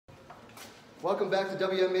Welcome back to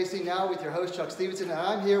WMMA Now with your host Chuck Stevenson, and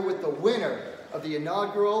I'm here with the winner of the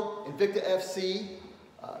inaugural Invicta FC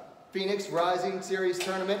Phoenix Rising Series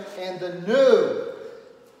tournament and the new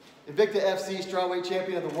Invicta FC strawweight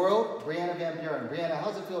champion of the world, Brianna Van Buren. Brianna,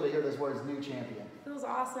 how's it feel to hear those words, new champion? Feels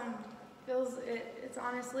awesome. It's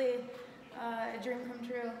honestly a dream come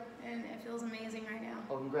true, and it feels amazing right now.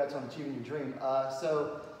 Well, congrats on achieving your dream.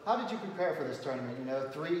 So, how did you prepare for this tournament? You know,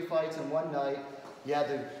 3 fights in one night. You had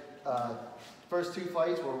the first 2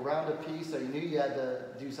 fights were a round apiece, so you knew you had to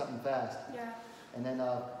do something fast. Yeah. And then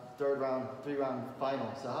 3-round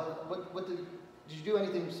final. So, what did you do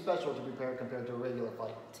anything special to prepare compared to a regular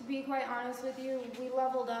fight? To be quite honest with you, we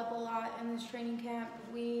leveled up a lot in this training camp.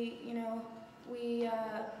 We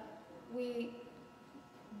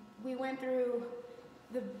went through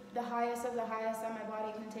the highest of the highest that my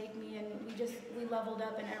body can take me, and we leveled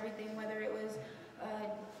up in everything, whether it was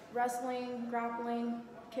wrestling, grappling,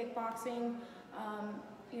 kickboxing.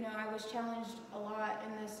 I was challenged a lot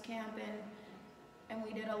in this camp, and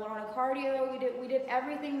we did a lot of cardio. We did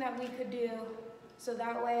everything that we could do, so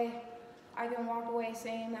that way I can walk away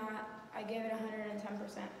saying that I gave it 110%.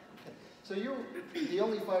 Okay. So you're the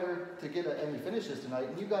only fighter to get any finishes tonight,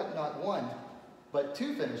 and you got not 1, but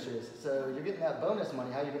 2 finishes. So you're getting that bonus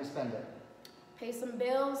money. How are you going to spend it? Pay some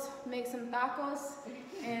bills, make some tacos,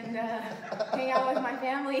 and hang out with my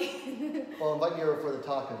family. Well, invite me over for the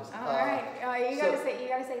tacos. All right, you gotta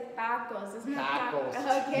say tacos, isn't it? Tacos.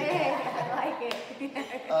 Okay, I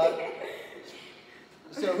like it.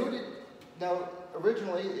 So now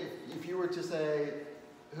originally, if you were to say,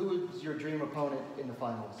 who was your dream opponent in the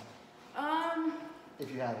finals? If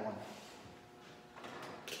you had one.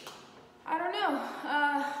 I don't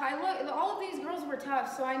know. All of these girls were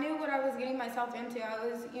tough, so I knew what I was getting myself into.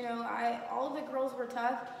 All of the girls were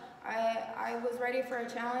tough. I was ready for a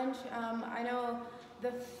challenge. I know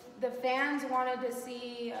the fans wanted to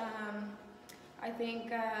see, I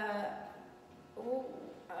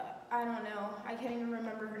don't know. I can't even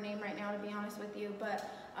remember her name right now, to be honest with you, but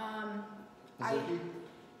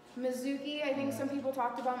Mizuki, I think some people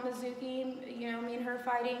talked about Mizuki, me and her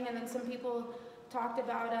fighting, and then some people talked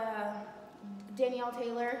about Danielle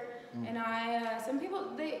Taylor, and some people,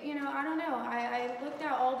 I don't know. I looked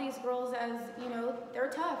at all these girls as, they're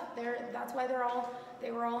tough. That's why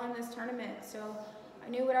they were all in this tournament. So I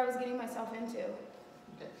knew what I was getting myself into.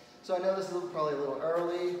 Okay. So I know this is probably a little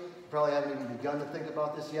early. You probably haven't even begun to think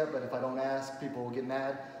about this yet, but if I don't ask, people will get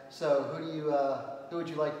mad. So who would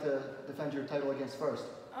you like to defend your title against first?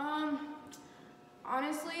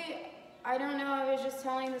 Honestly, I don't know. I was just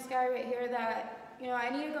telling this guy right here that,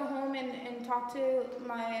 I need to go home and talk to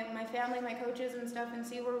my family, my coaches and stuff, and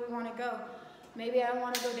see where we want to go. Maybe I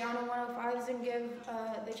want to go down to 105s and give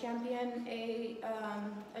the champion a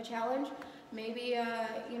challenge. Maybe,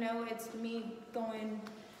 it's me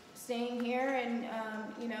staying here, and,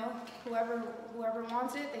 whoever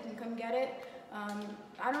wants it, they can come get it.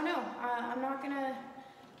 I don't know.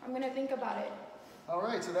 I'm gonna think about it. All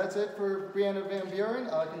right, so that's it for Brianna Van Buren.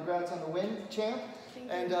 Congrats on the win, champ.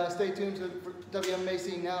 And stay tuned to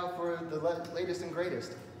WMMA Now for the latest and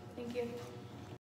greatest. Thank you.